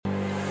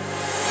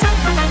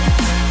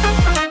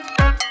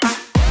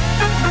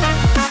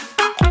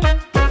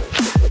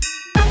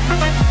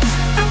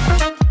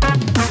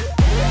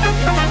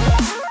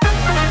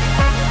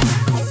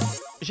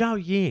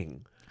Zhao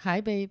Ying,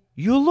 Hi, babe.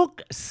 you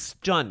look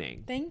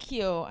stunning. Thank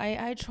you.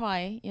 I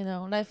try. You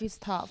know, life is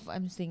tough.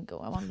 I'm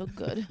single. I want to look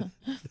good.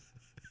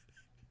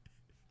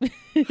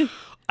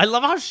 I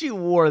love how she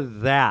wore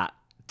that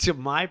to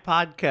my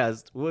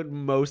podcast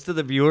when most of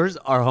the viewers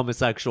are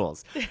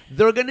homosexuals.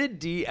 They're going to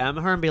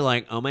DM her and be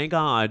like, oh my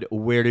God,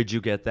 where did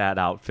you get that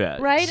outfit?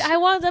 Right? I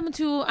want them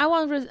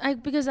to.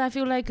 Because I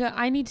feel like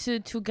I need to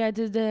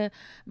get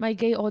my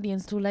gay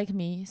audience to like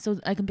me, so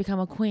I can become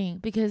a queen.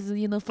 Because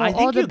for I all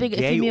think the your big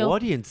gay female.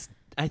 audience,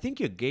 I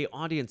think your gay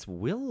audience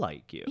will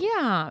like you.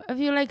 Yeah, I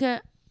feel like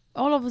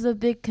all of the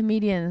big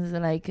comedians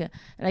like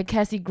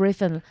Kathy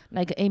Griffin,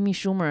 like Amy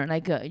Schumer,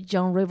 like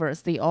Joan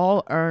Rivers, they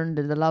all earned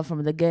the love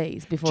from the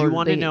gays before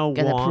wanna they know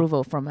get why-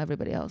 approval from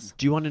everybody else.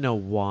 Do you want to know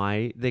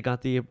why they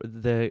got the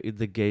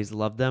gays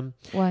love them?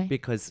 Why?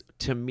 Because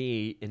to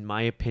me, in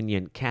my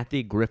opinion,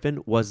 Kathy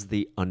Griffin was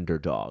the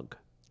underdog.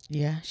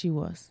 Yeah, she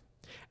was.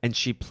 And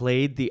she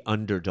played the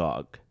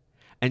underdog.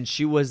 And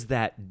she was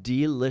that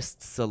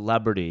D-list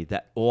celebrity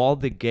that all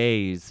the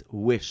gays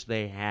wish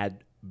they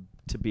had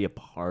to be a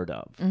part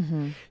of.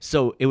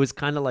 So it was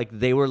kind of like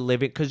they were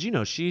living, because,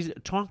 she's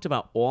talked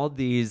about all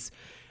these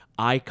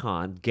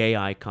gay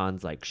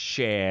icons like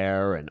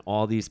Cher and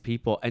all these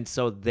people. And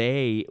so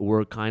they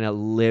were kind of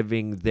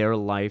living their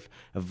life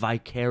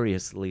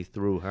vicariously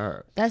through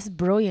her. That's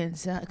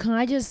brilliant. Can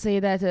I just say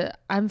that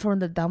I'm from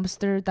the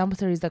dumpster.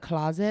 Dumpster is the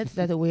closet.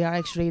 That we are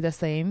actually the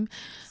same.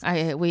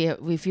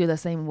 We feel the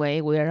same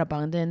way. We are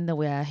abundant.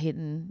 We are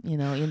hidden,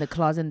 in the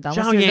closet and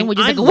dumpster. Zhao Ying, And we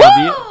just I like, love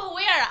you. whoa,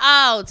 we are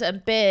out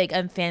and big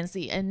and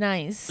fancy and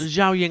nice.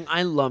 Zhao Ying,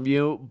 I love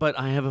you, but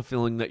I have a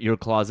feeling that your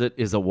closet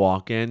is a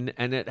walk-in,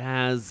 and it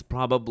has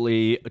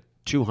probably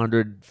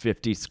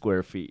 250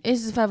 square feet.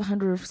 It's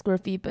 500 square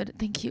feet, but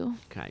thank you.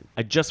 Okay.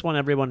 I just want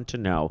everyone to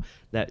know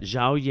that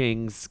Zhao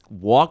Ying's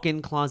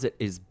walk-in closet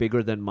is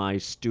bigger than my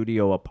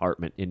studio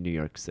apartment in New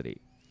York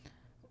City.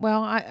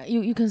 Well,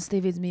 you can stay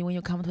with me when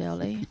you come to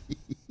LA.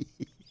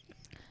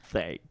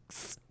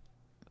 Thanks.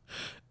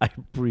 I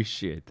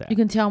appreciate that. You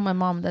can tell my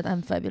mom that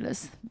I'm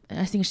fabulous.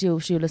 I think she'll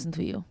listen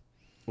to you.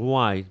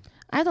 Why?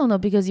 I don't know,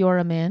 because you're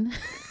a man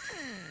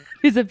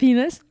with a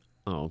penis.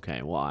 Oh,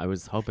 okay. Well, I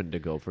was hoping to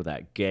go for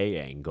that gay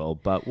angle,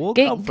 but we'll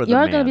Gay, go for the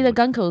you're man. gonna be the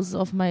gunkles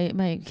of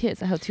my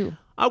kids. I have two.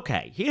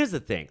 Okay, here's the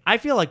thing. I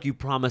feel like you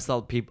promised a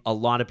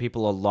lot of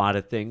people a lot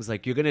of things.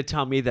 Like, you're going to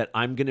tell me that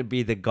I'm going to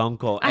be the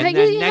gunkle. And I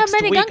then you have next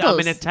many week, I'm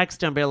gunkles. going to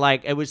text her and be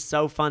like, it was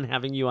so fun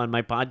having you on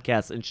my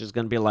podcast. And she's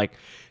going to be like,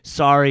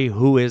 sorry,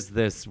 who is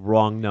this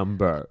wrong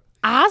number?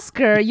 Ask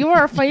her. You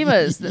are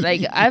famous.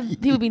 Like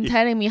people been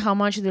telling me how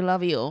much they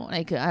love you.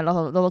 Like a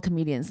lot of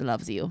comedians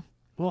loves you.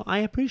 Well, I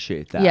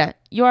appreciate that. Yeah,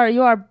 you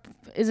are.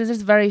 It's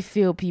just very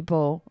few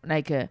people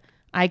like.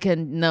 I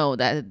can know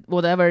that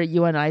whatever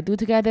you and I do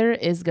together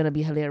is gonna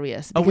be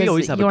hilarious. Oh, we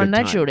always have a you are good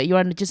time. naturally, you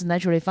are just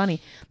naturally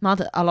funny. Not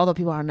a lot of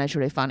people are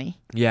naturally funny.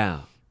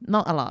 Yeah.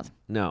 Not a lot.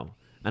 No.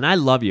 And I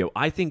love you.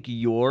 I think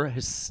you're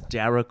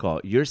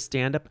hysterical. Your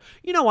stand-up.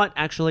 You know what?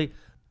 Actually,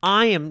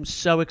 I am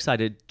so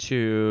excited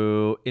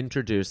to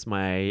introduce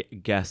my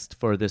guest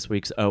for this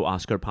week's Oh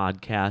Oscar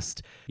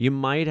podcast. You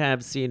might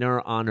have seen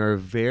her on her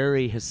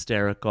very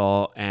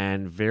hysterical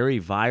and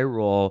very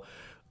viral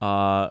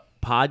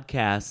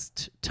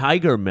podcast,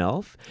 Tiger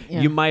MILF. Yeah.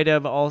 You might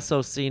have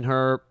also seen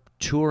her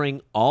touring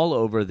all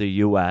over the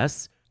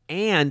U.S.,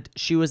 and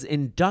she was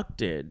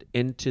inducted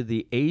into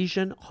the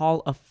Asian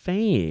Hall of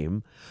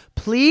Fame.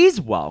 Please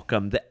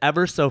welcome the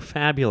ever so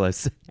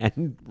fabulous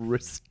and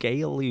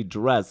scalily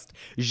dressed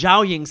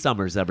Zhao Ying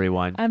Summers,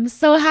 everyone. I'm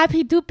so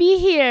happy to be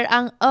here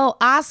on Oh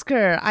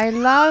Oscar. I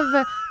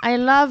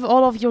love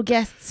all of your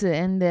guests,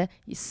 and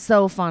it's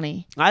so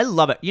funny. I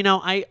love it. You know,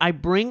 I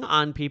bring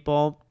on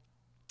people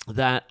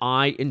that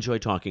I enjoy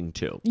talking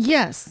to.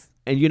 Yes.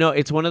 And, you know,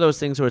 it's one of those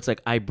things where it's like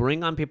I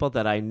bring on people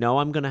that I know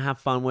I'm going to have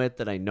fun with,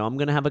 that I know I'm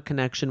going to have a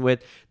connection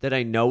with, that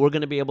I know we're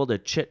going to be able to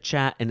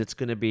chit-chat, and it's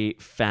going to be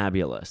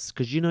fabulous.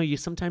 Because, you know,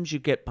 sometimes you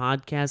get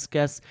podcast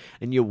guests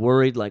and you're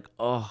worried like,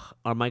 oh,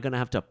 am I going to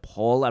have to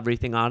pull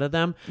everything out of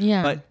them?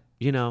 Yeah. But,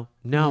 you know,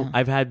 no,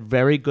 I've had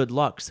very good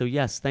luck. So,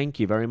 yes, thank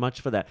you very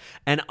much for that.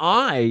 And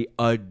I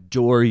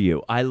adore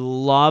you. I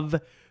love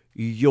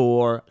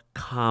your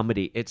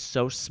comedy. It's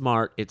so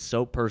smart. It's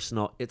so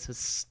personal. It's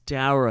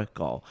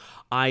hysterical.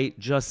 I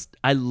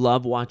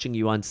love watching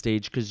you on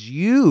stage because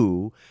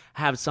you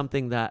have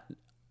something that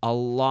a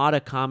lot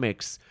of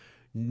comics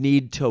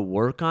need to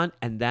work on,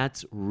 and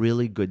that's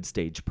really good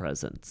stage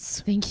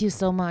presence. Thank you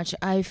so much.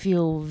 I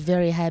feel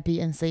very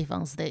happy and safe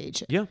on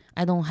stage. Yeah.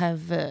 I don't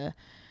have a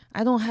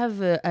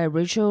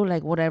ritual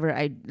like whatever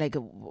I like.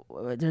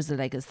 There's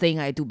like a thing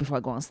I do before I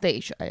go on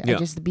stage. I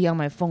just be on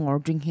my phone or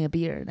drinking a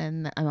beer,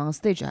 and I'm on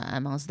stage.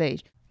 I'm on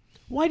stage.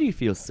 Why do you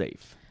feel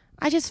safe?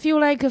 I just feel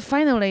like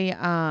finally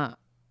I'm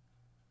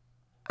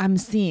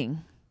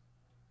seeing.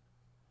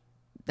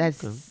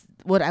 That's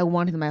what I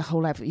wanted my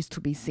whole life, is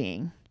to be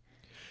seen.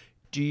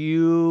 Do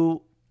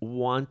you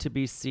want to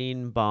be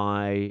seen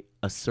by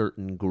a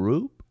certain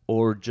group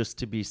or just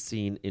to be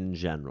seen in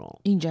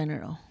general? In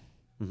general.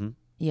 Mm-hmm.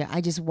 Yeah,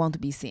 I just want to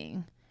be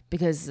seen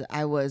because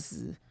I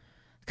was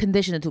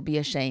conditioned to be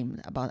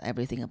ashamed about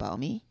everything about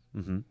me.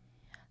 Mm-hmm.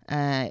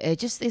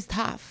 It's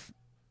tough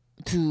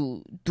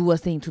to do a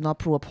thing to not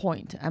prove a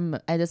point. I'm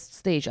at this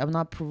stage. I'm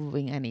not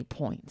proving any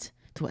point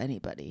to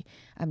anybody.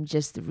 I'm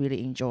just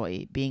really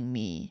enjoy being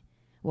me,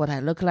 what I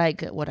look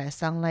like, what I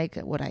sound like,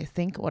 what I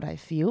think, what I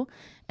feel,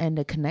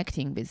 and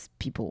connecting with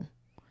people.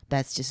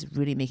 That's just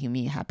really making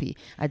me happy.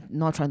 I'm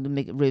not trying to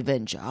make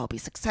revenge. I'll be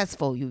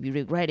successful. You'll be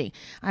regretting.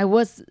 I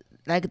was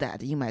like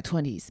that in my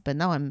 20s, but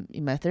now I'm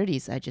in my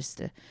 30s.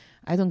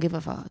 I don't give a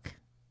fuck.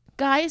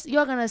 Guys,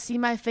 you're gonna see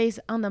my face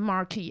on the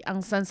marquee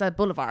on Sunset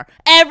Boulevard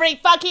every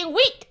fucking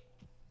week.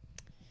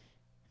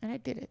 And I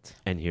did it.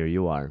 And here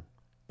you are.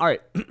 All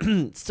right.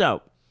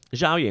 So,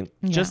 Xiaoying,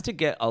 just to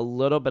get a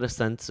little bit of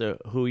sense of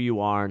who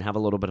you are and have a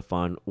little bit of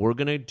fun, we're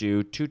going to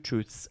do 2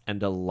 truths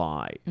and a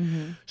lie.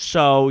 Mm-hmm.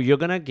 So, you're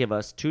going to give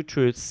us 2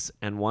 truths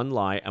and 1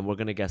 lie, and we're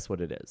going to guess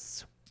what it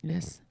is.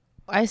 Yes.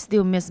 I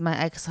still miss my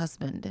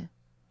ex-husband.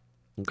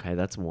 Okay,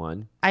 that's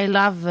 1. I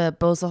love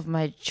both of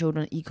my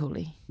children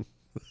equally.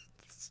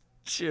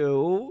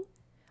 2.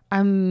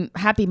 I'm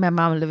happy my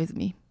mom lives with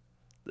me.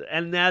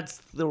 And that's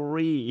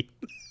 3.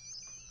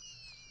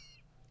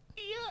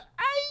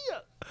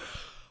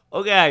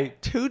 Okay,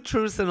 2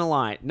 truths and a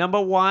lie. Number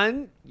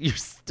 1, you're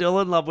still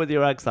in love with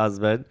your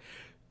ex-husband.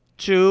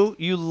 2,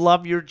 you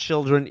love your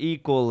children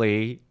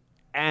equally.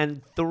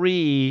 And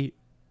 3,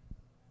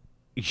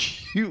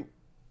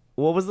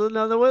 what was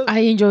another one? I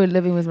enjoy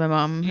living with my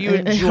mom. You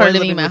enjoy her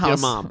living in my with your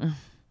house. mom.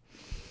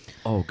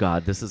 Oh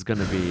God, this is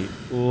gonna be.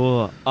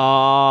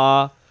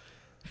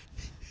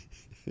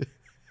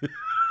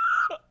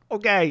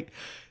 Okay,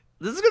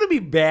 this is gonna be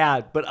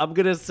bad, but I'm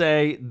gonna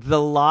say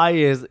the lie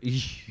is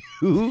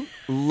you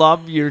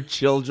love your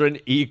children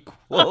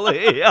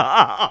equally.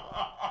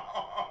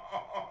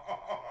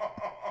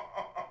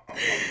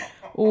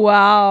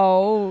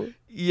 Wow.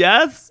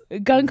 Yes.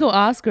 Gunko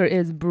Oscar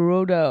is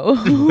brutal.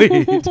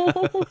 Wait.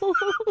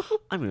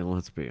 I mean,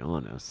 let's be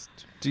honest.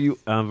 Do you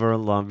ever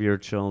love your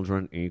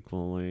children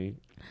equally?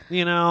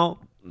 You know.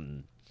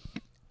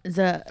 Is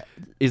that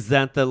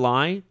the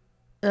lie?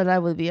 The lie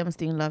would be I'm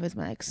still in love with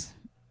my ex.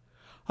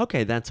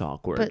 Okay, that's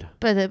awkward.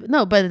 But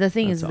the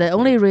thing That's is, the awkward.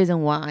 only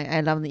reason why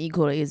I love them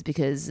equally is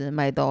because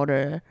my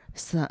daughter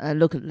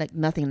look like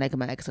nothing like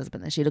my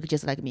ex-husband. She look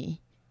just like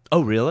me.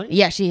 Oh, really?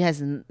 Yeah, she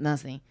has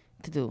nothing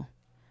to do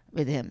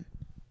with him.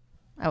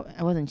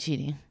 I wasn't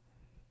cheating,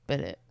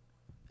 but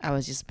I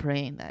was just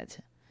praying that,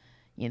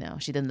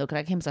 she didn't look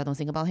like him, so I don't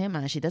think about him,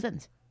 and she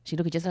doesn't. She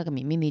look just like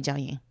me, Mini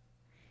Jiaoying.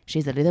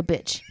 She's a little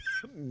bitch.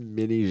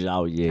 Mini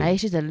Xiaoying.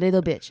 She's a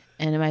little bitch.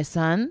 And my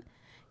son,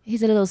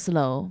 he's a little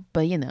slow,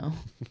 but he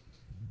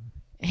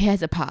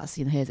has a pass,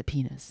 he has a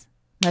penis.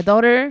 My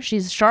daughter,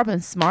 she's sharp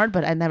and smart,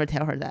 but I never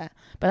tell her that.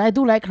 But I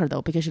do like her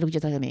though, because she looks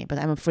just like me, but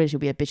I'm afraid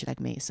she'll be a bitch like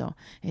me. So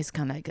it's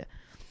kind of like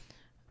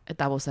a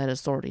double-sided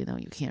sword, you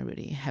can't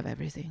really have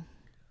everything.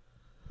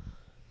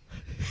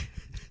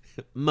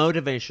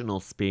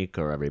 Motivational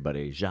speaker,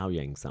 everybody.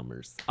 Xiaoying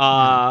Summers.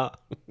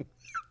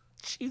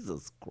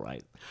 Jesus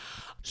Christ.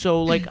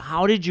 So,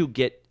 how did you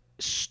get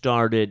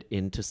started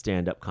into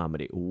stand-up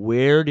comedy?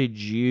 Where did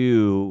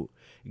you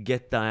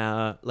get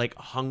the,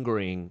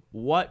 hungering?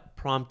 What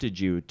prompted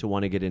you to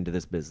want to get into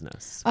this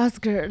business?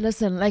 Oscar,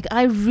 listen,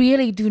 I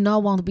really do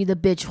not want to be the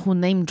bitch who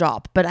name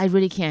drop, but I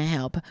really can't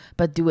help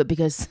but do it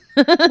because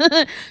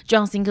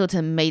John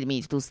Singleton made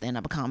me do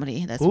stand-up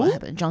comedy. That's what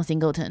happened. John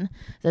Singleton,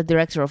 the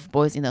director of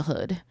Boys in the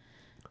Hood.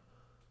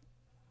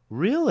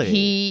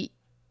 Really?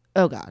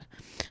 Oh God.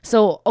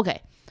 So,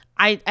 okay.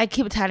 I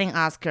keep telling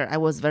Oscar I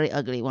was very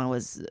ugly when I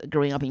was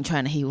growing up in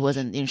China. He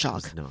wasn't in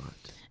shock. He's not.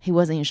 He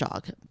wasn't in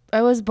shock.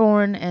 I was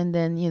born and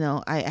then,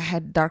 I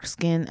had dark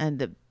skin and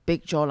the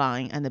big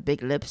jawline and the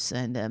big lips,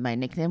 and my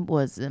nickname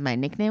was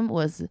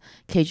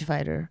Cage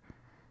Fighter.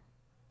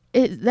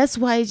 That's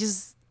why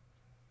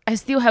I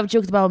still have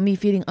joked about me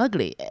feeling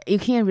ugly. You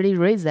can't really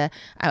raise that.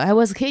 I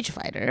was a cage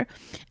fighter,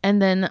 and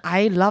then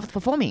I loved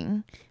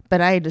performing, but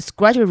I just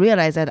gradually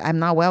realized that I'm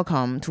not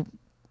welcome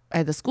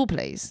at the school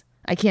plays.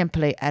 I can't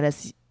play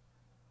Alice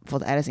for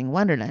the Alice in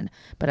Wonderland,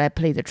 but I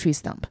play the tree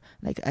stump.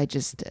 I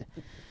just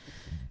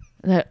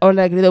or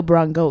little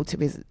brown goat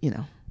with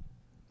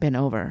bent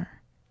over.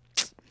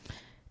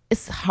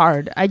 It's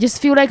hard. I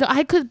just feel like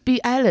I could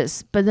be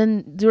Alice, but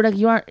then they're like,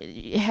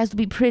 it has to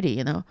be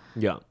pretty,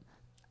 Yeah.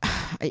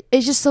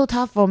 It's just so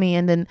tough for me.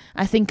 And then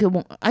I think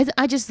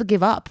I just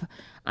give up.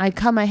 I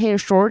cut my hair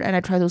short and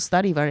I try to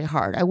study very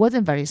hard. I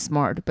wasn't very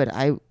smart, but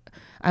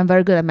I'm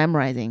very good at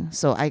memorizing.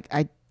 So I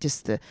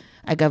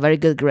got very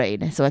good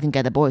grade, so I can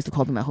get the boys to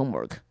copy my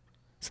homework.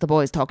 So the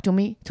boys talk to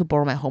me to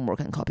borrow my homework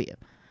and copy it.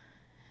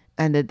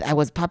 And I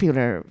was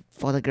popular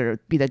for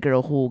be the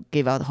girl who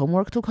gave out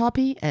homework to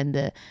copy,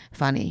 and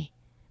funny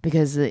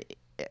because they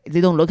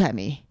don't look at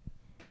me.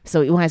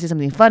 So when I say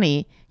something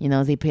funny,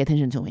 they pay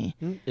attention to me.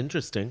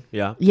 Interesting.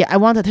 Yeah. Yeah, I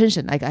want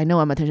attention. I know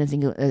I'm attention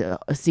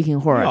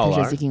seeking whore, We all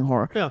attention are. seeking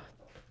whore. Yeah.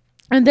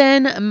 And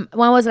then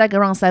when I was like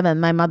around 7,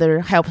 my mother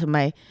helped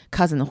my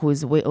cousin, who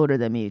is way older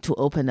than me, to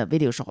open a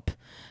video shop.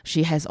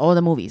 She has all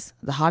the movies,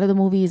 the Hollywood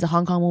movies, the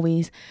Hong Kong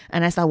movies,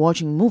 and I started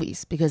watching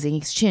movies because in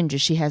exchange,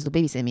 she has to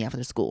babysit me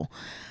after school.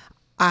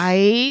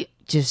 I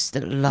just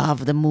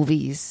love the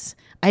movies.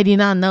 I did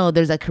not know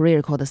there's a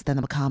career called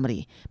stand-up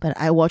comedy, but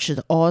I watched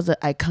all the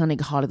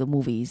iconic Hollywood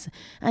movies.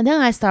 And then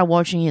I started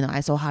watching, I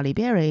saw Halle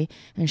Berry,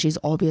 and she's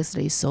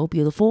obviously so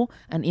beautiful.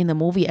 And in the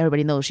movie,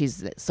 everybody knows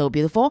she's so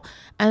beautiful.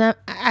 And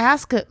I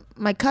asked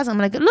my cousin, I'm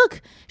like,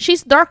 look,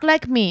 she's dark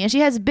like me, and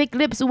she has big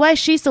lips. Why is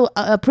she so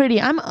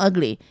pretty? I'm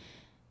ugly.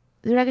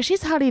 They're like,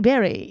 she's Halle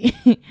Berry.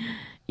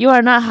 You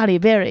are not Halle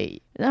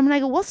Berry. I'm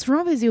like, what's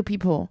wrong with you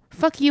people?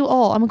 Fuck you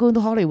all. I'm going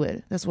to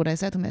Hollywood. That's what I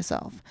said to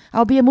myself.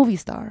 I'll be a movie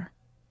star.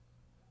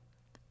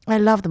 I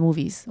love the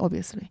movies,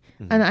 obviously.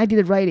 And I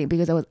did writing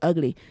because I was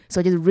ugly. So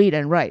I just read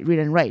and write.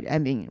 I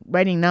mean,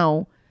 writing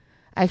now,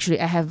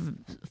 actually, I have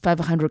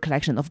 500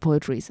 collection of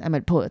poetries. I'm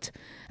a poet.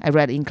 I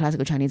read in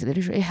classical Chinese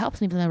literature. It helps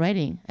me with my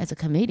writing as a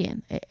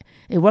comedian.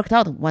 It worked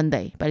out one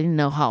day, but I didn't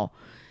know how.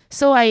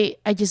 So I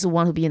just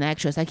want to be an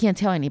actress. I can't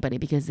tell anybody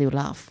because they will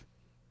laugh.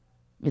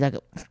 It's like,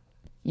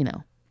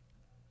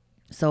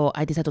 So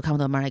I decided to come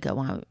to America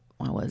when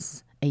I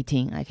was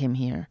 18. I came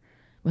here,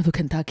 went to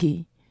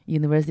Kentucky,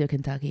 University of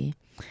Kentucky,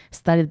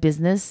 studied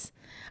business.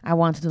 I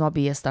wanted to not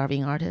be a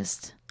starving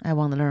artist. I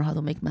want to learn how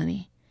to make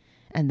money.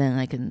 And then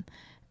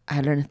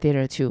I learned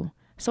theater too.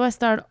 So I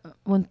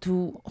went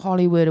to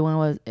Hollywood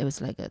when it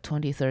was like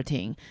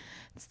 2013.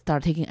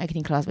 Started taking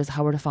acting class with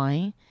Howard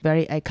Fine.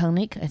 Very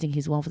iconic. I think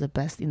he's one of the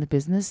best in the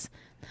business.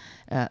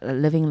 A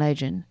living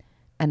legend.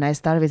 And I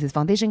started with his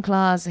foundation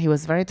class. He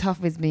was very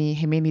tough with me.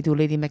 He made me do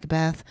Lady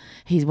Macbeth.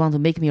 He wanted to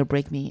make me or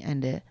break me.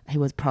 And he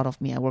was proud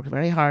of me. I worked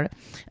very hard.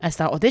 I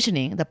started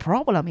auditioning. The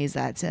problem is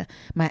that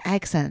my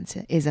accent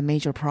is a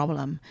major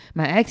problem.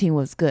 My acting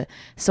was good.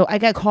 So I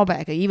got called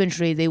back.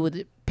 Eventually, they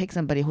would pick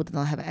somebody who did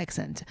not have an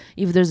accent.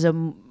 If there's a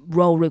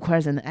role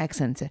requires an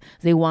accent,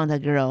 they want a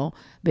girl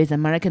with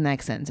American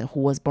accent who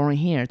was born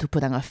here to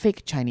put on a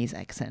fake Chinese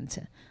accent.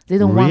 They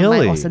don't want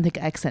my authentic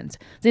accent.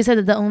 They said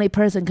that the only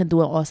person can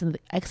do an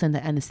authentic accent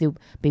and still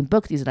being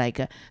booked is like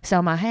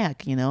Salma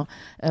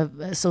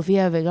Hayek,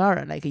 Sofia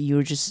Vergara. Like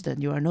you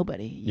are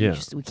nobody.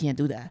 We can't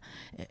do that.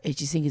 I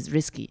just think it's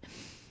risky.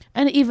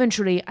 And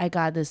eventually, I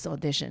got this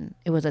audition.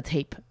 It was a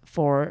tape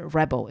for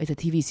Rebel. It's a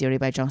TV series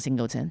by John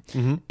Singleton.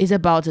 It's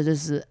about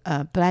this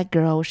black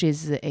girl.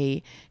 She's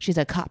a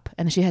cop,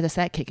 and she has a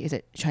sidekick. It's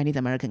a Chinese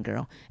American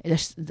girl.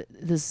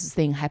 This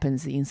thing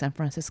happens in San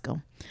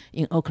Francisco,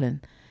 in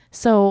Oakland.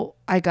 So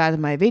I got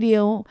my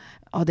video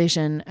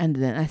audition, and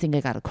then I think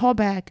I got a call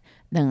back.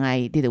 Then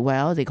I did it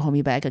well. They called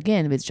me back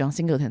again with John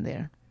Singleton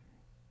there.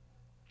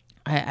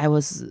 I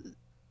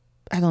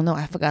don't know.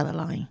 I forgot the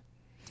line.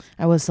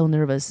 I was so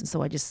nervous,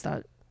 so I just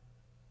started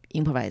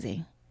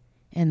improvising.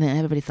 And then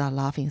everybody started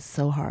laughing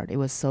so hard. It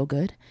was so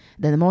good.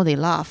 Then the more they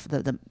laughed,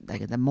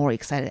 the more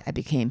excited I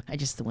became. I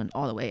just went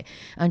all the way.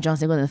 And John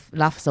Singleton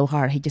laughed so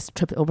hard, he just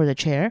tripped over the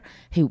chair.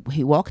 He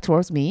walked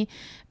towards me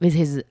with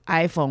his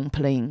iPhone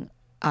playing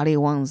Ali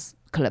Wong's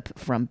clip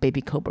from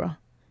Baby Cobra.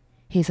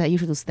 He said, "You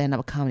should do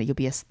stand-up comedy. You'll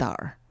be a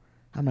star."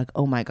 I'm like,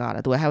 "Oh my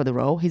God, do I have the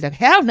role?" He's like,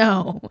 "Hell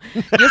no.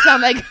 You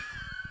sound like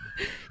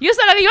you're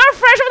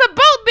fresh from the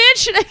boat,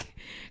 bitch." Like,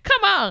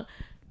 come on.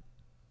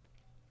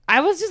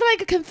 I was just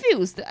like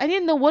confused. I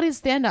didn't know what is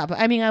stand-up.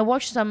 I mean, I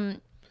watched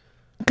some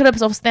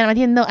clips of stand-up. I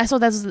didn't know. I saw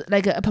that's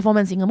like a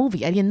performance in a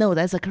movie. I didn't know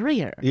that's a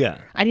career. Yeah.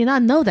 I did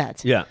not know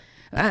that. Yeah.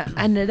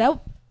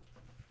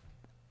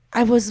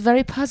 I was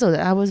very puzzled.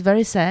 I was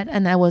very sad.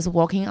 And I was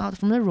walking out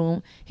from the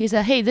room. He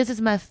said, "Hey, this is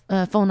my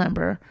phone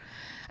number.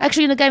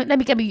 Actually,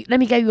 let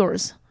me get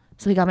yours."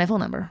 So he got my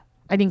phone number.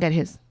 I didn't get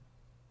his.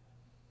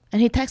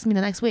 And he texted me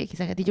the next week. He's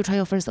like, "Did you try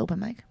your first open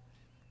mic?"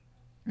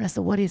 And I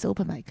said, "What is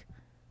open mic?"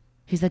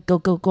 He's like,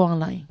 go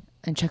online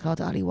and check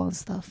out Ali Wong's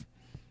stuff.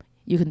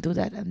 You can do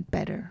that and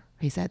better.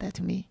 He said that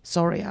to me.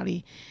 Sorry,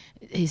 Ali.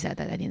 He said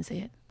that. I didn't say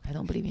it. I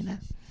don't believe in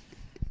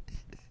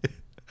that.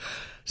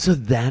 So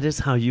that is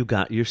how you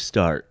got your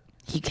start.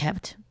 He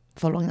kept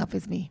following up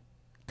with me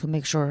to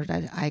make sure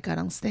that I got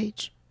on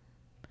stage.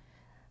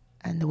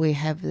 And we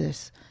have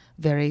this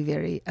very,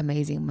 very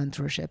amazing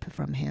mentorship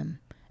from him.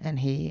 And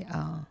he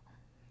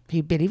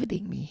believed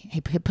in me.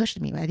 He pushed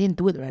me. I didn't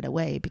do it right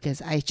away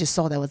because I just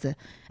saw that was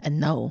a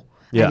no.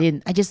 Yeah.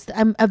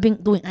 I've been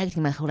doing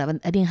acting my whole life.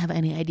 I didn't have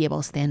any idea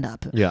about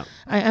stand-up. Yeah.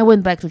 I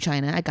went back to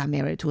China. I got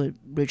married to a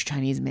rich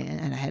Chinese man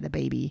and I had a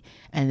baby.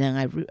 And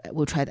then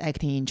we tried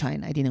acting in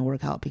China. It didn't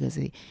work out because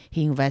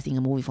he invested in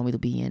a movie for me to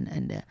be in.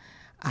 And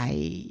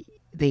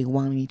they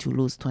want me to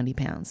lose 20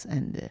 pounds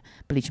and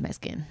bleach my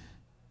skin.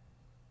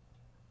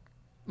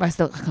 But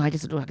still, I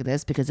just look like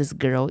this because this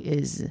girl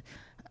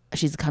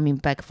she's coming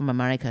back from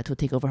America to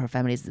take over her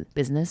family's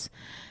business.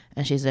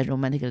 And she's a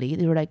romantic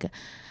lead. They were like,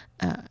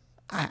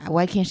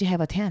 why can't she have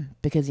a 10?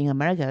 Because in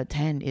America,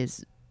 10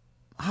 is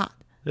hot.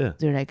 Yeah.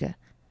 They're like,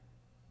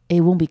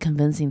 it won't be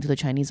convincing to the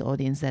Chinese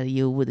audience that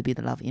you would be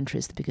the love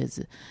interest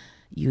because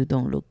you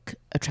don't look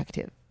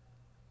attractive.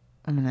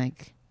 I'm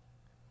like,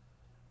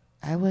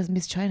 I was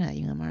Miss China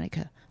in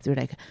America. They're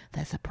like,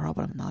 that's a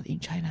problem, not in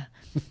China.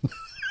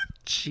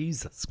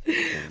 Jesus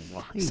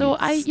Christ. So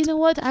you know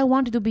what? I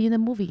wanted to be in a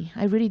movie.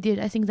 I really did.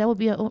 I think that would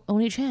be our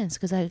only chance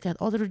because I got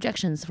all the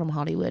rejections from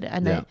Hollywood,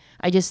 and Yeah.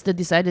 I just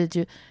decided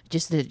to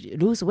just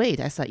lose weight.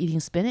 I started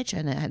eating spinach,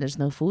 and there's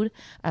no food.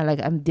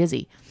 I'm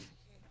dizzy,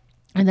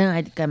 and then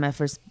I got my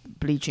first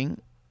bleaching.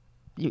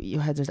 You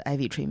had this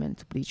IV treatment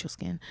to bleach your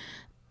skin.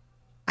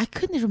 I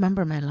couldn't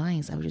remember my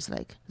lines. I was just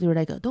like, they were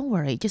like, "Don't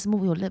worry, just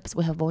move your lips.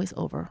 We have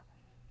voiceover."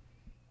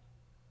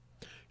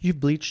 You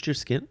bleached your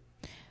skin?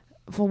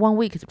 For 1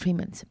 week of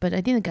treatment, but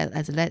I didn't get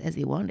as late as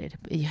they wanted.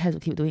 You had to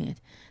keep doing it.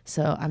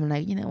 So I'm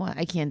like, you know what?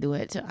 I can't do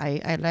it.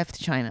 I left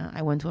China.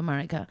 I went to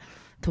America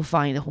to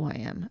find who I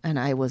am. And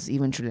I was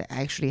eventually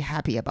actually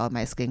happy about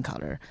my skin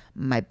color,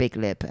 my big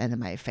lip, and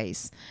my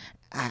face.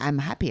 I'm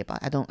happy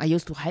about it. I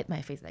used to hide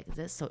my face like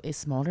this, so it's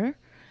smaller.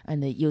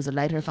 And I use a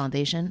lighter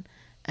foundation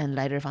on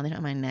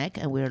my neck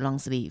and wear long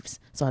sleeves.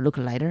 So I look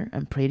lighter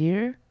and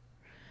prettier.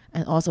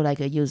 And also I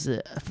use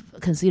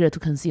concealer to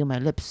conceal my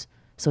lips,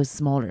 so it's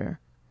smaller.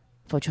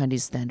 For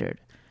Chinese standard.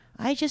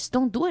 I just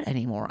don't do it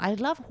anymore. I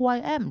love who I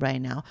am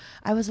right now.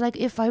 I was like,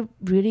 if I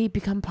really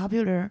become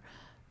popular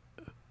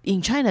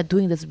in China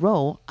doing this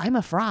role, I'm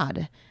a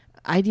fraud.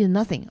 I did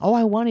nothing. All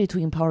I wanted to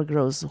empower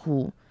girls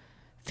who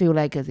feel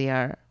like they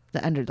are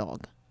the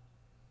underdog.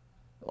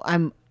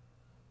 I'm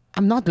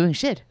not doing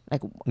shit.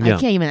 Like I Yeah.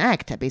 can't even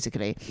act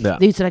basically. Yeah.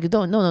 They like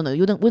no,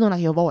 we don't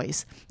like your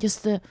voice.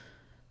 Just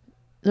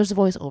there's a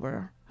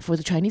voiceover for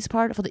the Chinese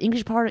part. For the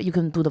English part, you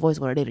can do the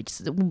voiceover later.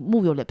 Just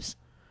move your lips.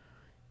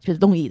 Just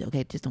don't eat,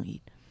 okay? Just don't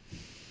eat.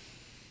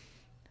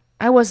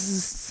 I was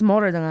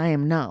smaller than I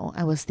am now.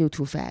 I was still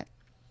too fat.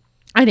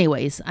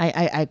 Anyways,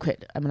 I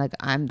quit. I'm like,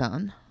 I'm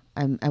done.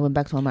 I went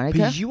back to America.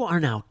 But you are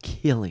now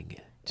killing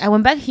it. I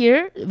went back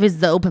here with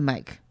the open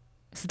mic.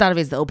 Started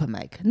with the open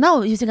mic.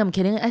 No, you think I'm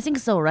kidding? I think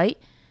so, right?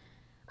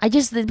 I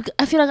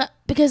feel like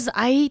because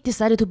I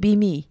decided to be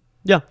me.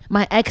 Yeah.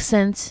 My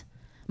accent,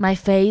 my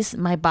face,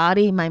 my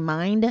body, my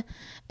mind,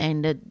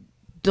 and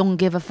don't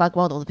give a fuck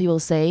what other people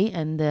say,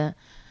 and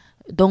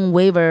don't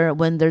waver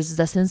when there's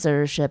the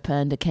censorship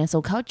and the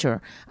cancel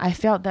culture. I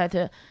felt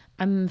that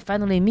I'm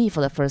finally me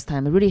for the first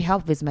time. It really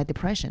helped with my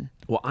depression.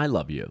 Well, I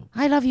love you.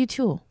 I love you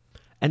too.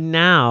 And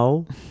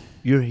now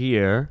you're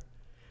here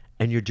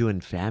and you're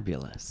doing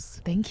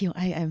fabulous. Thank you.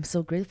 I am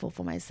so grateful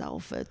for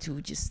myself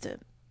to just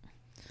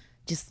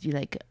be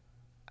like,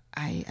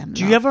 I am.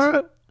 Do you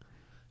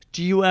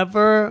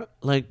ever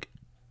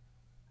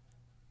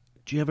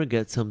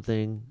get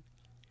something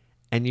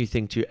and you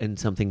think and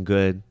something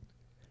good,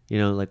 you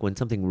know, like when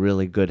something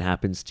really good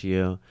happens to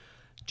you,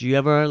 do you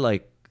ever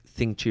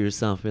think to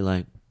yourself, be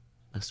like,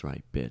 that's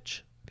right,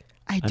 bitch.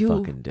 I do.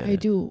 fucking did I it.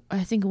 do.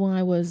 I think when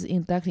I was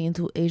inducted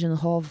into Asian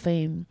Hall of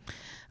Fame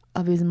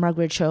with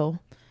Margaret Cho,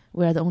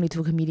 we are the only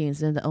two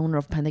comedians and the owner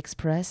of Panda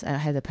Express. I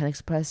had a Panda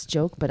Express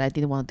joke, but I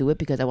didn't want to do it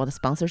because I want a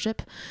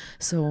sponsorship.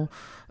 So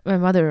my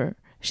mother,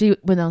 she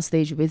went on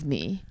stage with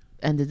me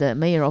and the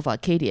mayor of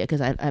Arcadia,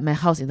 because my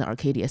house is in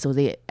Arcadia, so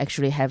they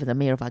actually have the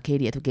mayor of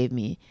Arcadia to give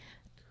me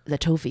the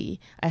trophy.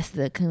 I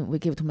said, can we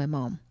give it to my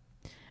mom?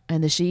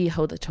 And she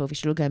held the trophy.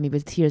 She looked at me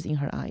with tears in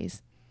her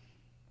eyes.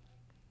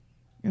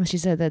 And she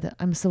said that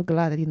I'm so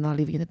glad I did not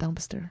live in the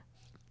dumpster.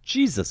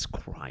 Jesus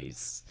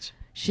Christ.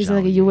 She's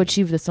like, you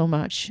achieved so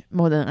much,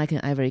 more than I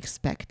can ever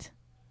expect.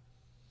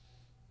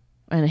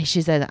 And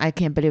she said, I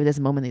can't believe this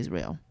moment is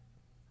real.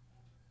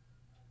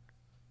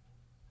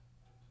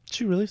 Did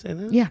she really say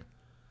that? Yeah.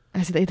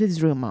 I said, it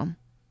is real, Mom.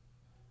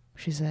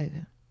 She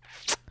said,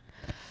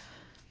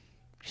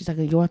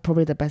 you are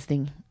probably the best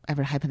thing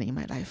ever happening in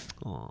my life.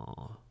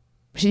 Aww.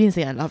 She didn't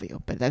say I love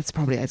you, but that's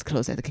probably as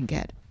close as I can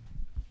get.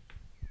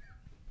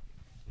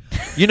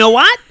 You know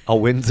what? A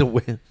win's a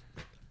win.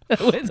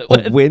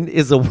 A win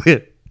is a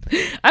win.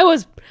 I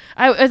was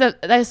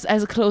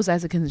as close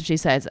as I can. She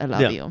says, I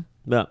love you.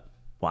 Yeah.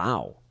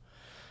 Wow.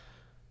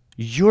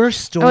 Your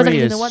story I was like,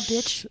 is... you know what,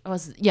 bitch?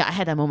 I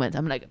had that moment.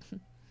 I'm like...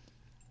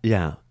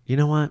 Yeah. You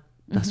know what?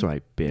 That's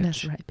right, bitch.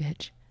 That's right,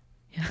 bitch.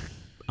 Yeah.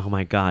 Oh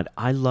my God.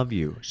 I love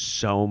you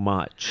so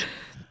much.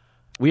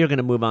 We are going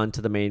to move on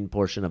to the main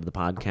portion of the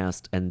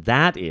podcast, and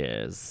that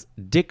is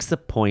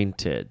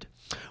Disappointed,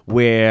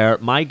 where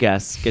my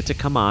guests get to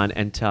come on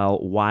and tell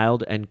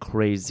wild and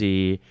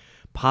crazy,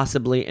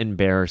 possibly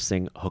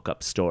embarrassing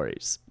hookup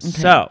stories. Okay.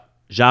 So,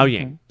 Zhao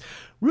Ying,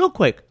 real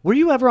quick, were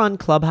you ever on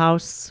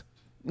Clubhouse?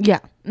 Yeah.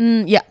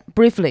 Yeah,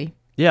 briefly.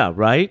 Yeah,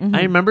 right?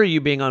 I remember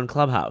you being on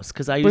Clubhouse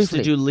because I used to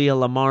Briefly. do Leah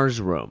Lamar's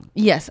room.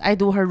 Yes, I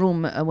do her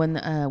room when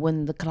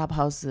the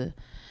Clubhouse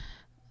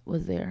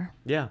was there.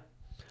 Yeah.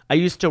 I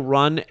used to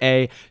run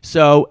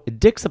so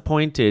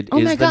Disappointed Oh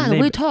is my the God,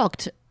 name. we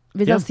talked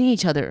without Yeah. seeing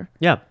each other.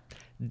 Yeah.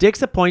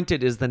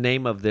 Disappointed is the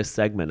name of this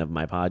segment of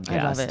my podcast.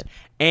 I love it.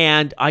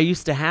 And I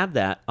used to have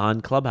that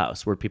on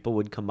Clubhouse where people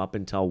would come up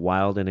and tell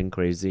wild and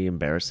crazy,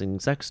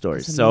 embarrassing sex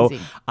stories. That's So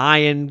amazing. I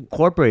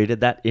incorporated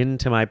that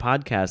into my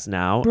podcast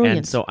now. And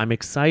Brilliant. so I'm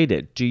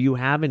excited. Do you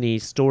have any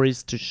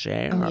stories to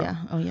share?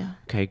 Oh yeah.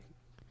 Okay.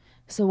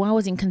 So when I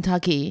was in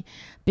Kentucky,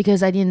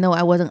 because I didn't know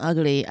I wasn't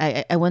ugly,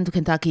 I went to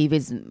Kentucky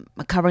with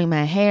covering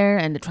my hair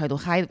and try to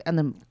hide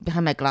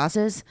behind my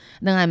glasses.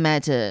 Then I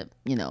met,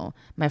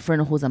 my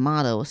friend who's a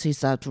model. She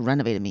started to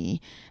renovate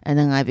me. And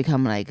then I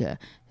become like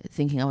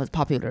thinking I was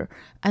popular.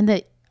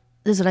 And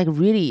there's like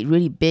really,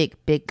 really big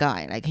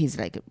guy. Like he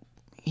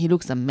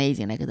looks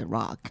amazing, like The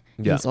Rock.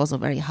 Yeah. He's also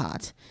very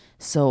hot.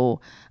 So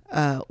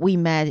we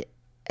met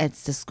at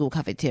the school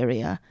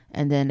cafeteria,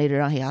 and then later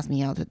on he asked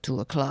me out to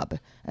a club,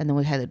 and then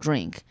we had a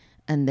drink,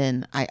 and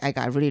then I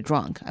got really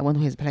drunk. I went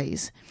to his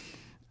place.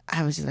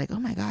 I was just like, oh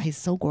my god, he's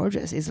so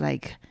gorgeous. He's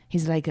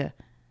literally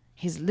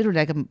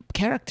like a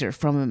character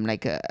from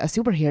like a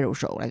superhero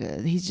show.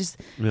 He's just,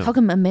 how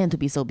come a man to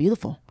be so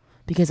beautiful?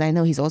 Because I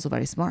know he's also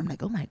very smart. I'm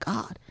like, oh my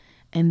god.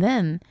 And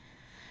then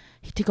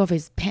he took off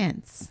his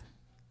pants.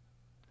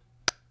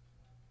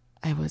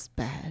 I was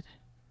bad.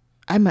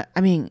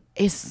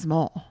 It's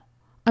small.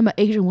 I'm an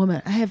Asian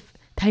woman. I have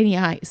tiny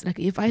eyes. Like,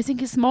 if I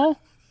think it's small,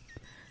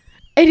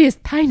 it is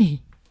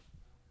tiny.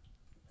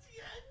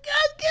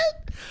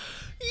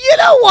 You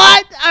know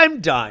what? I'm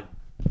done.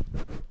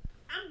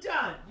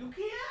 You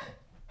can't?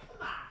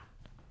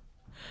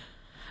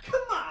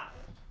 Come on.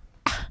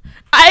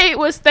 I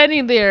was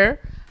standing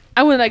there.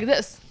 I went like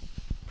this.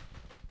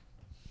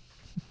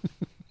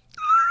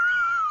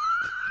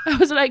 I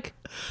was like,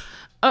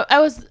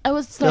 there's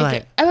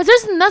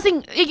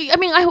nothing.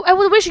 I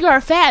would wish you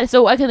are fat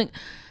so I can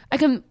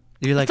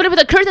You're like, flip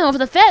the curtain of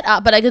the fat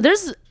up, but like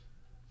there's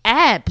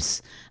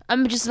abs.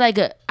 I'm just like,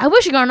 I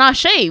wish you are not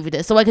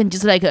shaved so I can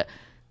just like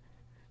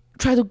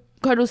try to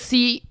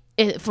see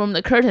it from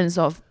the curtains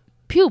of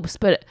pubes,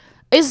 but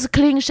it's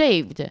clean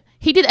shaved.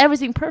 He did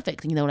everything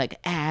perfect, like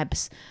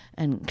abs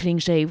and clean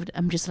shaved.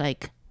 I'm just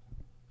like,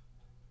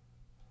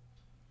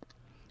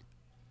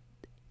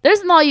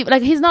 there's not even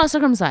like, he's not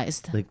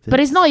circumcised, like but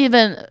it's not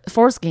even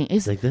foreskin.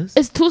 It's like this.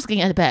 It's two skin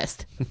at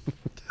best.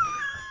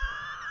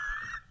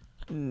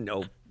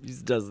 No, he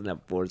doesn't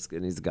have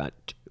foreskin. He's got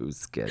two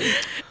skin.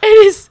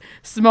 It is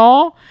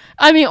small.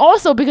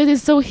 Also because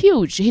it's so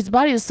huge. His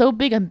body is so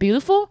big and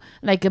beautiful.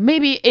 Like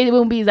maybe it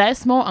won't be that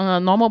small on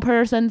a normal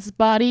person's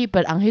body,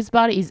 but on his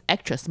body is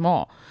extra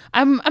small.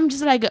 I'm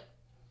just like,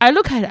 I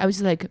look at it. I was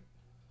like,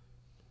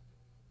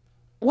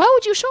 why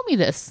would you show me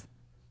this?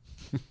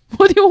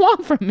 What do you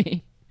want from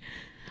me?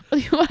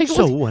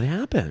 What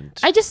happened?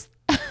 I just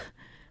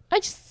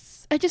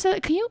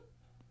said, can you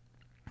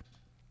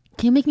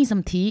make me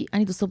some tea? I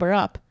need to sober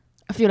up.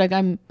 I feel like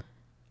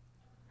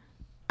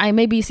I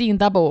may be seeing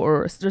double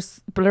or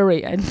just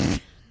blurry,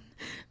 and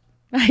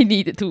I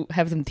need to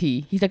have some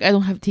tea. He's like, I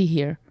don't have tea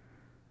here.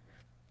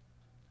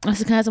 I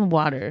said, can I have some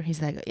water?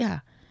 He's like, yeah.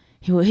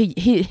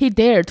 He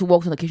dared to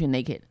walk to the kitchen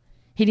naked.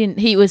 He didn't.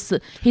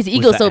 His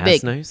ego so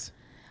big. Nice?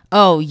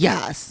 Oh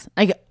yes.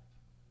 The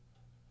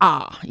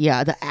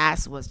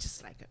ass was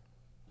just like,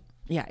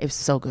 it was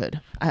so good.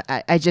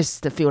 I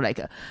just feel like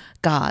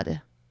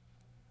God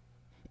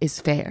is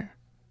fair.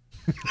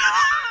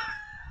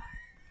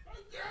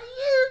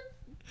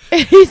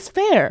 He's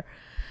fair.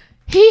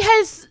 He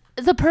has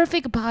the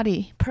perfect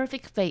body,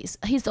 perfect face.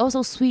 He's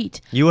also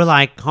sweet. You were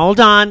like, hold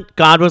on.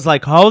 God was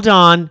like, hold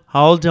on.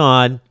 Hold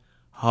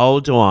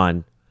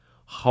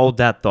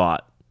that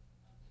thought.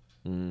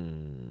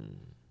 No.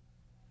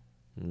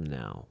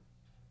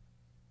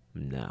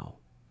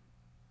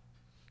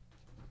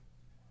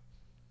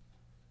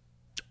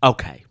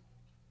 Okay.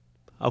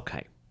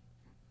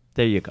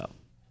 There you go.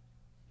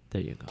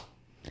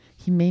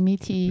 He made me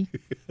tea.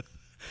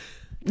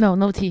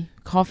 No tea.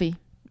 Coffee.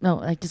 No,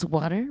 like just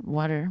water.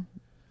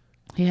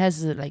 He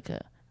has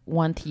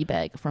one tea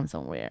bag from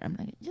somewhere. I'm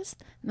like,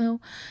 just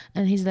no.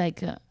 And he's like,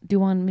 do you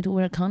want me to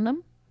wear a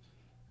condom?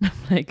 I'm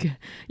like,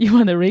 you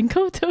want a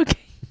raincoat? Okay.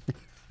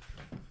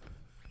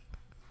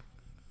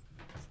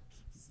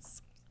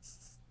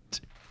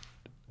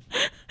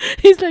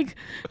 He's like,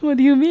 what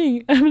do you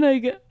mean? I'm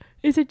like,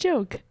 it's a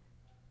joke.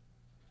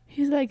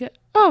 He's like,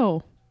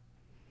 oh.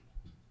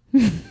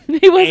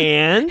 Did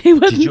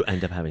you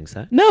end up having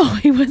sex? No,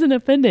 he wasn't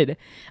offended.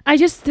 I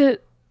just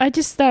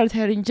started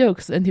telling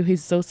jokes until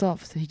he's so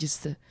soft. He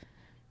just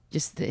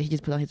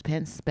put on his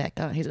pants back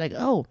on. He's like,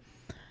 oh,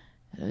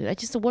 I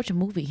just watched a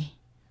movie.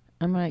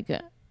 I'm like,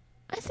 I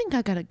think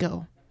I gotta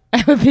go. I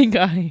have a pink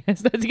eye. I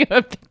started to have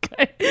a pink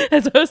eye.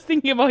 As I was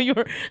thinking about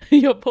your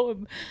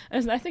poem,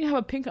 I think I have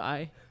a pink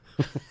eye.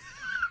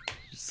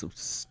 So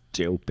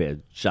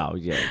stupid,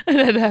 Xiaoyan. And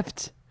I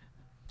left.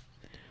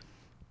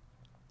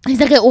 He's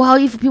like, well,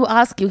 if people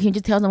ask you, can you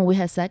just tell them we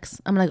had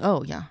sex? I'm like,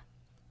 oh yeah.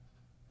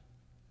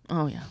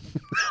 Oh yeah.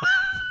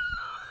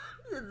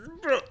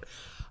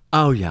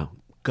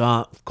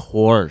 God, of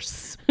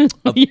course. Of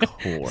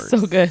course.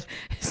 So good.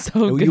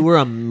 So good. You were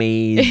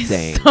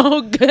amazing. It's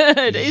so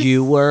good.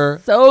 You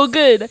were so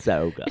good.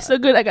 So good. It's so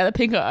good. I got a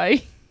pink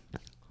eye.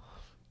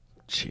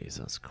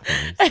 Jesus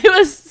Christ. It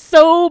was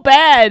so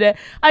bad.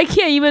 I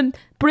can't even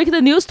break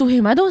the news to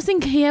him. I don't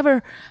think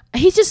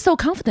he's just so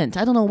confident.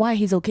 I don't know why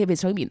he's okay with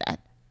showing me that.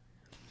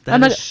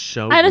 That is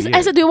so weird.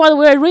 I said, do you want to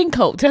wear a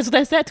raincoat? That's what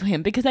I said to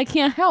him because I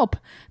can't help.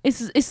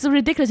 It's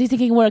ridiculous. He's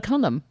thinking wear a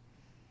condom.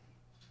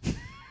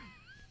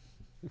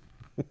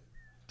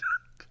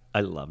 I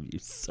love you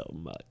so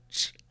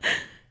much.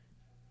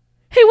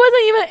 He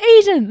wasn't even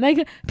Asian.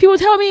 Like, people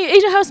tell me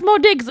Asian have small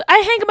dicks. I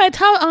hang my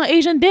tongue on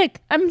Asian dick.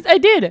 I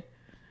did.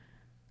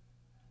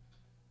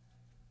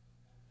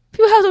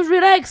 People have to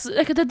relax.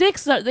 Like, the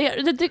dicks are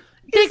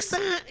dicks.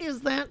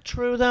 Is that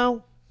true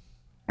though?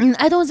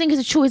 I don't think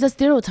it's true. It's a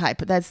stereotype.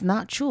 That's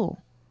not true.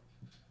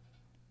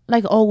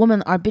 Like, all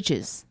women are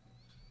bitches.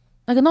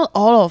 Like, not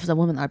all of the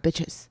women are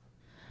bitches.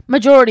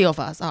 Majority of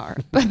us are,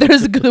 but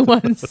there's good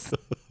ones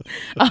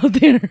out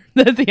there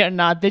that they are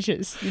not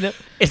bitches. You know?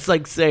 It's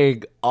like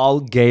saying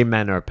all gay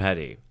men are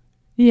petty.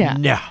 Yeah.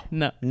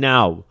 No.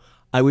 No.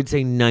 I would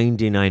say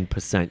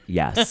 99%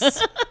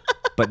 yes,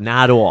 but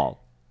not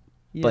all.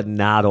 Yeah. But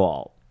not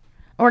all.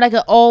 Or like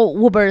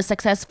all uber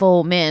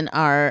successful men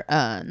are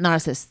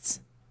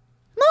narcissists.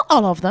 Not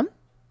all of them.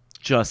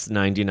 Just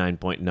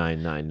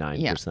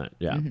 99.999%.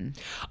 Yeah.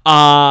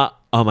 Mm-hmm.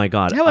 Oh my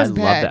God. That was I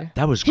bad. love that.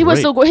 That was great. He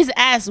was so good. His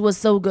ass was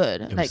so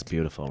good. It like, was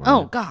beautiful. Right?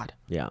 oh God.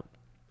 Yeah,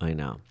 I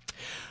know.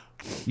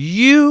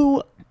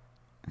 You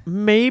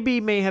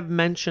may have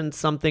mentioned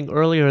something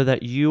earlier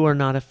that you are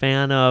not a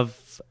fan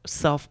of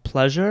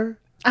self-pleasure.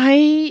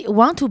 I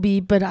want to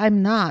be, but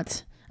I'm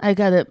not. I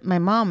got my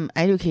mom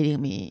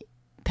educating me,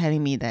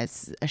 telling me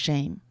that's a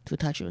shame to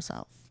touch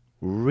yourself.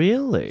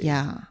 Really?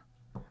 Yeah.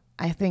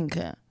 I think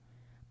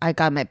I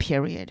got my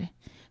period.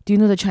 Do you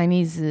know the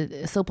Chinese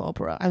soap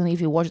opera? I don't know if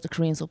you watch the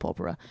Korean soap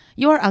opera.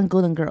 You are on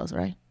Golden Girls,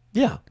 right?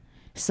 Yeah.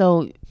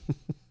 So,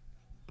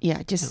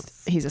 yeah,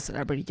 just he's a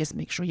celebrity. Just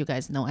make sure you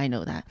guys know. I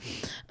know that.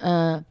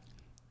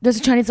 There's a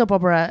Chinese soap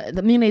opera.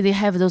 Mainly they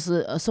have those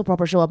soap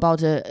opera show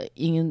about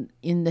in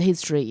the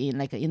history in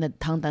the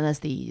Tang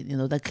Dynasty. You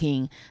know, the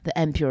king, the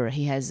emperor.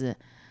 He has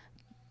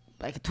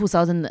like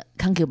 2,000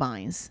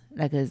 concubines.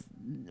 Like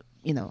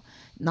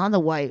not the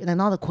wife,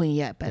 not the queen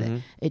yet, but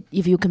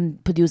if you can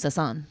produce a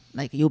son,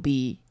 like you'll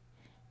be,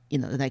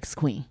 the next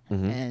queen.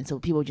 And so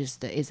people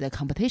just it's a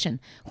competition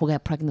who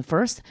get pregnant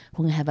first,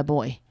 who can have a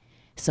boy.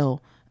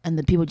 So and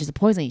the people just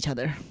poison each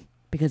other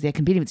because they're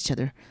competing with each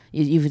other.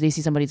 If they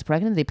see somebody's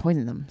pregnant, they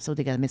poison them, so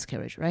they get a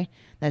miscarriage, right?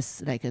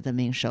 That's like the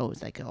main show.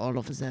 It's like all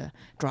of the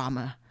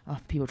drama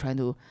of people trying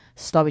to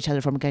stop each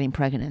other from getting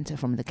pregnant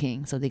from the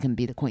king, so they can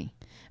be the queen.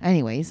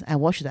 Anyways, I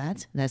watch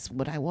that. That's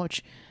what I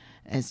watch.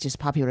 It's just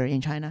popular in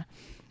China.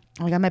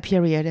 I got my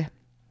period.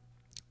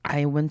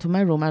 I went to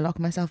my room. I locked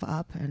myself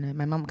up, and then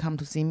my mom come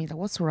to see me. Like,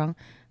 what's wrong?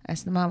 I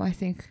said, Mom, I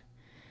think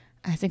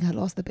I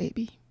lost the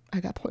baby. I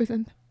got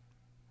poisoned.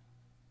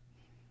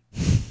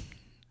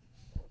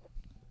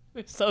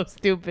 It's so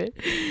stupid.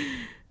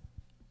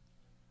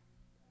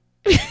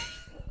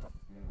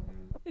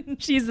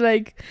 She's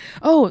like,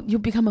 oh, you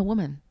become a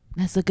woman.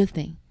 That's a good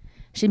thing.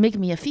 She make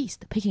me a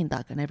feast, Peking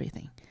duck and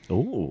everything.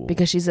 Oh.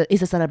 Because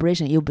it's a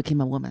celebration. You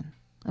became a woman.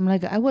 I'm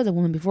like, I was a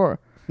woman before.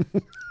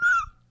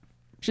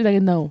 She's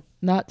like, no,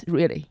 not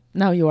really.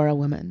 Now you are a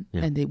woman.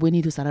 Yeah. And we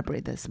need to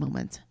celebrate this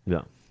moment.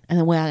 Yeah. And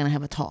then we're going to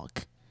have a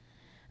talk.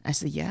 I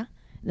said, yeah.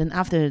 Then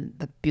after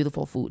the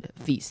beautiful food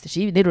feast,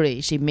 she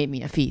made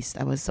me a feast.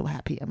 I was so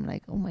happy. I'm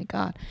like, oh my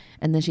God.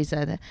 And then she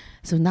said,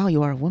 so now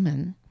you are a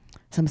woman.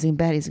 Something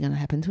bad is going to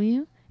happen to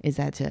you. Is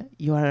that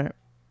you are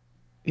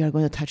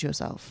going to touch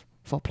yourself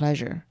for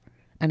pleasure.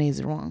 And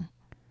it's wrong.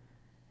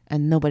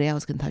 And nobody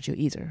else can touch you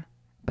either.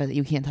 But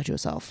you can't touch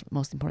yourself.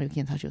 Most important, you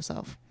can't touch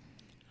yourself.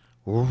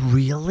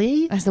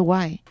 Really? I said,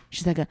 why?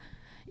 She's like,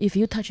 if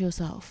you touch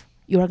yourself,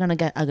 you are going to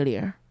get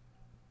uglier.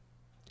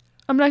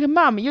 I'm like,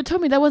 Mom, you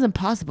told me that wasn't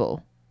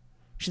possible.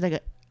 She's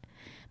like,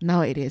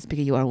 now it is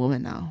because you are a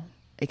woman now.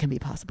 It can be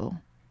possible.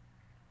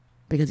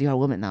 Because you are a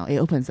woman now. It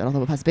opens a lot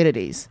of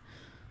possibilities.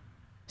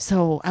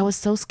 So I was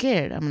so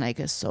scared. I'm like,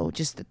 so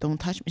just don't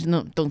touch me.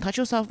 No, don't touch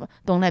yourself.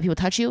 Don't let people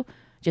touch you.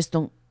 Just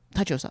don't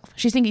touch yourself.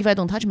 She thinks if I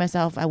don't touch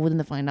myself, I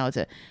wouldn't find out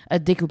a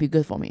dick would be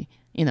good for me.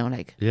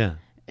 Yeah.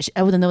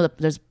 I wouldn't know that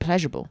there's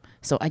pleasurable.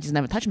 So I just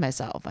never touched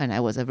myself. And I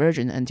was a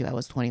virgin until I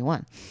was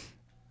 21.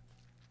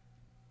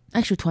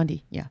 Actually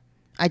 20, yeah.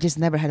 I just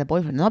never had a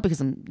boyfriend.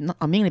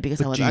 Mainly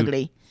because I was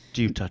ugly.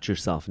 Do you touch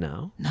yourself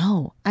now?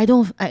 No, I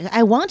don't.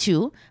 I want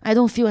to. I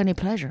don't feel any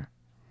pleasure.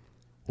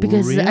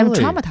 Because I'm Really?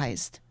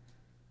 traumatized.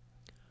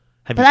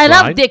 Have But you I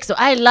tried? love dicks. So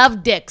I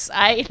love dicks.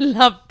 I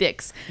love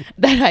dicks.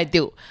 That I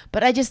do.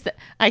 But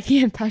I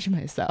can't touch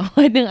myself.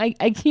 I think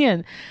I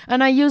can't.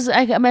 And I use,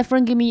 my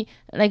friend gave me,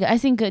 I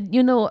think,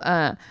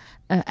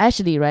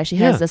 Ashley, right? She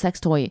has Yeah. a sex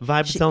toy.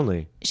 Vibes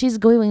only. She's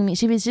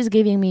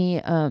giving me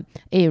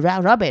a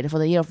rabbit for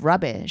the year of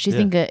rabbit. She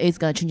think it's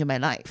gonna change my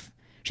life.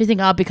 She think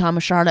I'll become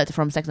Charlotte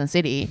from Sex and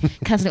City,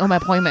 canceling all my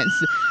appointments,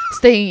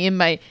 staying in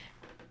my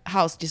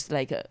house, just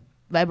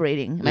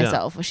vibrating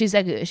myself. She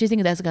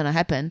think that's gonna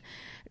happen.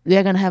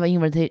 They're gonna have an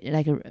invitation,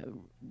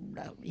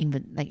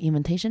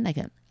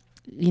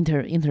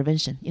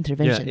 intervention.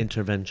 Yeah,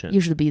 intervention.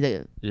 You should be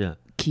the Yeah.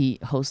 key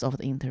host of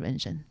the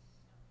intervention.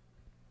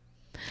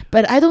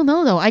 But I don't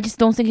know though. I just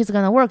don't think it's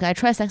gonna work. I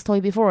tried sex toy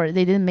before.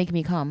 They didn't make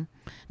me come.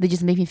 They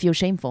just make me feel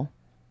shameful.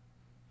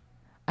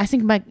 I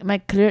think my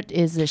clerk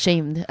is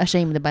ashamed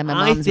by my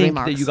I mom's think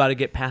remarks. that you got to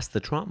get past the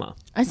trauma.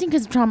 I think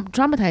it's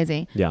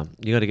traumatizing. Yeah,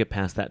 you got to get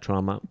past that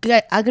trauma.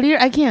 Get uglier?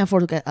 I can't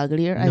afford to get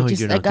uglier. No,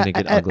 you're not going to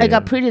get uglier. I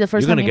got pretty the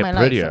first You're time gonna in get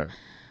my prettier. life.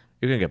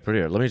 You're going to get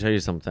prettier. Let me tell you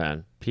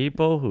something.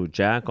 People who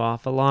jack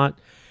off a lot,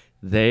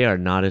 they are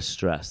not as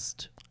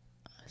stressed.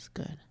 That's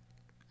good.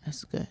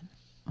 That's good.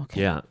 Okay.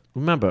 Yeah.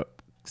 Remember,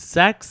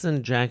 sex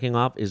and jacking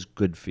off is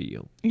good for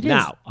you. It is.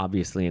 Now,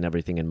 obviously, in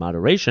everything in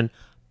moderation,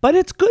 but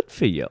it's good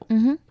for you.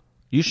 Mm-hmm.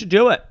 You should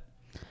do it.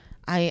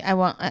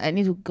 I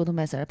need to go to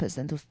my therapist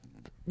and to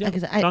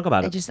because talk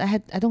about it.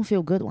 I don't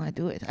feel good when I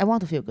do it. I want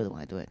to feel good when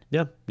I do it.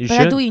 Yeah, you But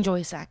should. I do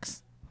enjoy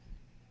sex.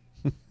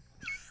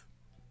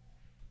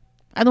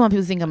 I don't want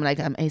people to think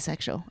I'm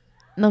asexual.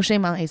 No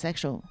shame on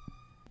asexual.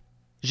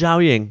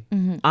 Zhao Ying,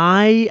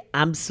 I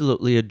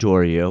absolutely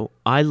adore you.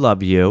 I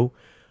love you.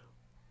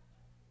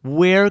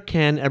 Where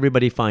can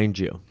everybody find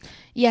you?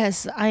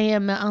 Yes, I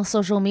am on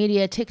social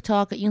media,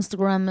 TikTok,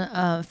 Instagram,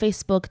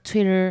 Facebook,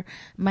 Twitter,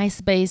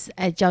 MySpace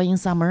at Jiaoying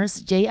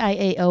Summers,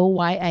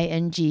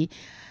 JIAOYING,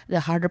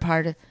 the harder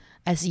part,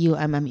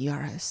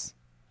 SUMMERS.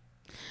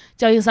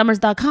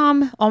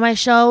 JiaoyingSummers.com. All my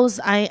shows.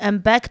 I am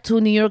back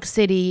to New York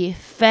City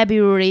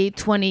February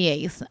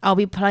 28th. I'll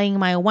be playing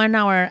my 1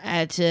 hour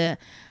at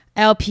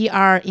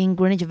LPR in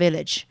Greenwich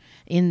Village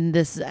in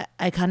this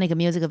iconic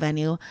music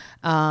venue.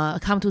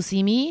 Come to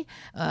see me.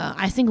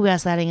 I think we are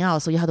selling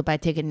out, so you have to buy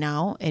ticket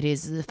now. It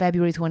is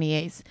February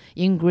 28th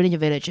in Greenwich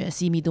Village.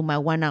 See me do my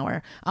 1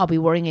 hour. I'll be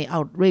wearing an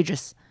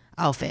outrageous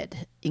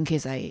outfit in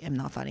case I am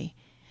not funny.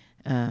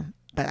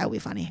 But I'll be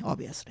funny,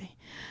 obviously.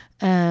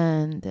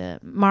 And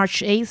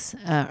March 8th,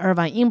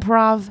 Irvine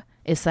Improv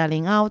is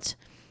selling out.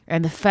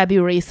 And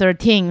February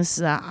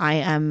 13th,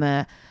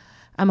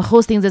 I'm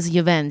hosting this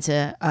event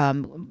to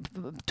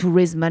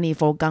raise money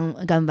for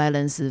gun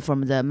violence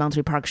from the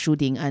Monterey Park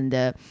shooting and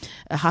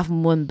Half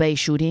Moon Bay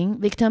shooting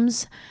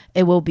victims.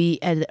 It will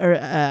be at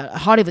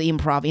Hollywood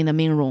Improv in the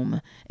main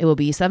room. It will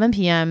be 7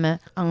 p.m.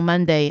 on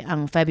Monday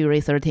on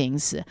February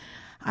 13th.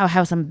 I'll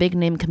have some big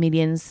name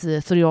comedians,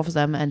 3 of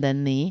them, and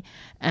then me.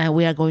 And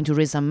we are going to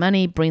raise some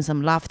money, bring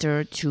some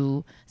laughter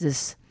to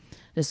this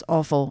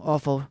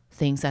awful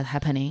things that are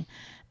happening.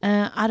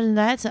 Other than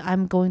that,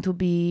 I'm going to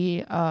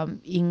be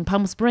in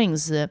Palm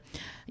Springs.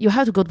 You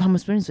have to go to Palm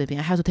Springs with me.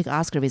 I have to take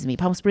Oscar with me.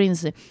 Palm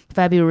Springs,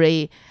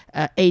 February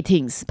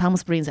 18th. Palm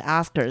Springs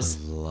Oscars.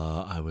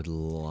 I would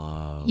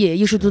love. Yeah,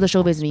 you should do the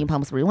show with me in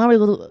Palm Springs. When we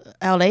go to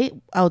LA,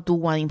 I'll do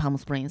one in Palm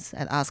Springs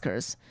at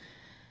Oscars.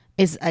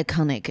 It's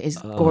iconic. It's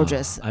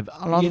gorgeous. A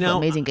lot of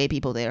amazing gay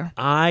people there.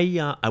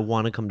 I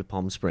want to come to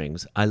Palm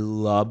Springs. I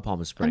love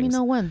Palm Springs. Let me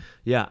know when.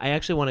 Yeah, I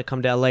actually want to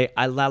come to LA.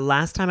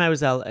 Last time I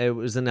was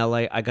in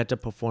LA, I got to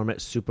perform at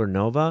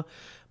Supernova,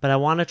 but I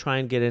want to try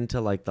and get into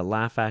like the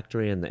Laugh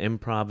Factory and the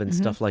Improv and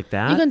stuff like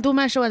that. You can do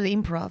my show at the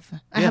Improv.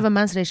 I have a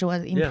monthly show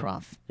at the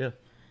Improv.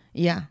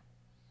 Yeah.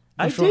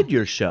 I did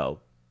your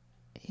show.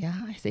 Yeah,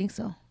 I think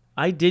so.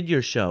 I did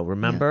your show.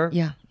 Remember?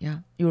 Yeah.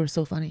 You were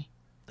so funny.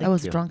 I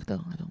was drunk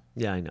though.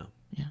 Yeah, I know.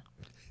 Yeah.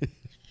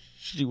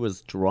 She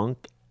was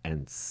drunk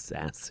and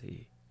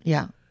sassy.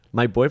 Yeah.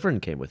 My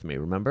boyfriend came with me,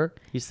 remember?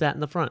 He sat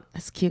in the front.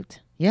 That's cute.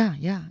 Yeah.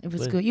 It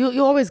was good.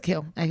 You always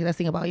kill. That's the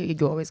thing about you.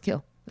 You always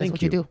kill. That's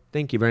what you do.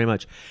 Thank you very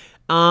much.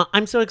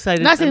 I'm so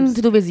excited. Nothing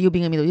to do with you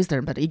being a Middle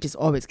Eastern, but you just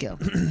always kill.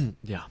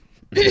 Yeah.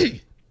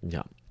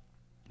 Yeah.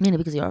 Mainly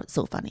because you're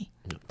so funny.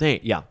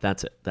 Yeah,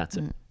 that's it.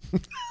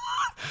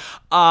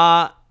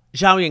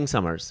 Zhao Ying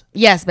Summers.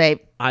 Yes, babe.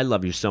 I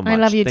love you so much. I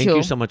love you Thank too.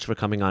 you so much for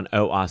coming on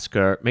Oh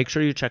Oscar. Make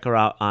sure you check her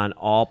out on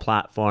all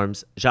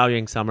platforms. Zhao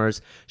Ying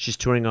Summers. She's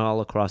touring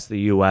all across the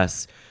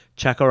U.S.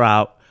 Check her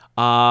out.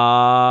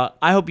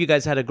 I hope you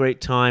guys had a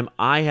great time.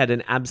 I had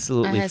an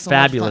absolutely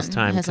fabulous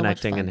time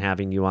connecting and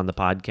having you on the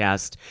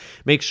podcast.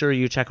 Make sure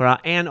you check her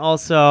out. And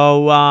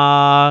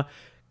also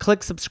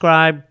click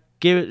subscribe.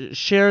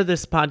 Share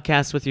this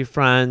podcast with your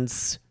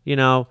friends. You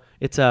know,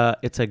 it's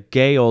a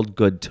gay old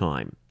good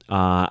time.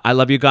 I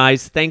love you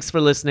guys. Thanks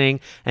for listening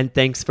and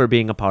thanks for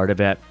being a part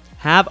of it.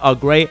 Have a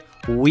great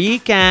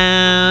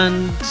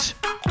weekend.